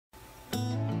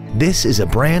This is a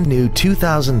brand new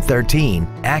 2013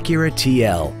 Acura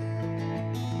TL.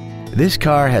 This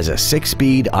car has a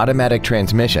 6-speed automatic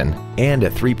transmission and a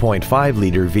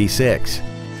 3.5-liter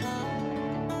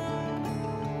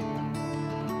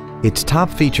V6. Its top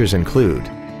features include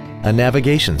a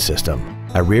navigation system,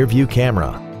 a rear-view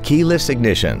camera, keyless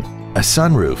ignition, a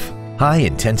sunroof,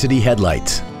 high-intensity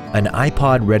headlights, an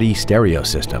iPod-ready stereo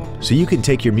system so you can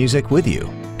take your music with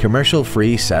you,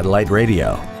 commercial-free satellite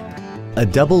radio, a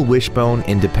double wishbone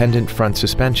independent front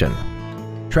suspension,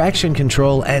 traction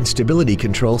control and stability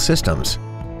control systems,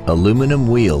 aluminum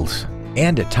wheels,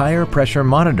 and a tire pressure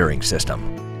monitoring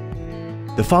system.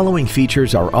 The following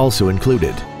features are also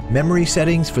included: memory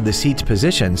settings for the seat's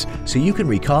positions so you can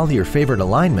recall your favorite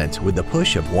alignments with the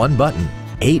push of one button,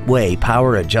 8-way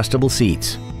power adjustable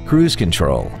seats, cruise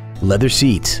control, leather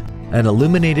seats, an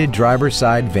illuminated driver's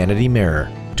side vanity mirror,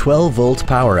 12-volt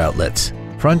power outlets,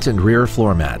 front and rear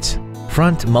floor mats,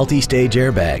 front multi-stage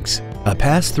airbags, a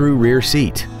pass-through rear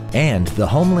seat, and the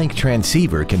HomeLink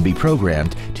transceiver can be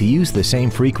programmed to use the same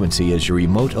frequency as your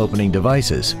remote opening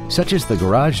devices, such as the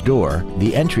garage door,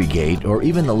 the entry gate, or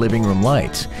even the living room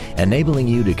lights, enabling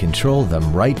you to control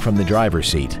them right from the driver's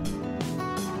seat.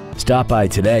 Stop by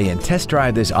today and test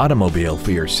drive this automobile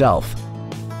for yourself.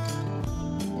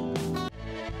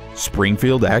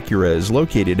 Springfield Acura is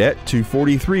located at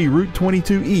 243 Route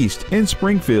 22 East in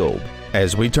Springfield.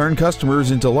 As we turn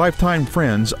customers into lifetime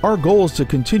friends, our goal is to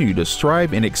continue to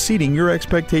strive in exceeding your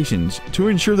expectations to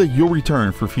ensure that you'll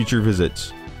return for future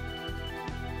visits.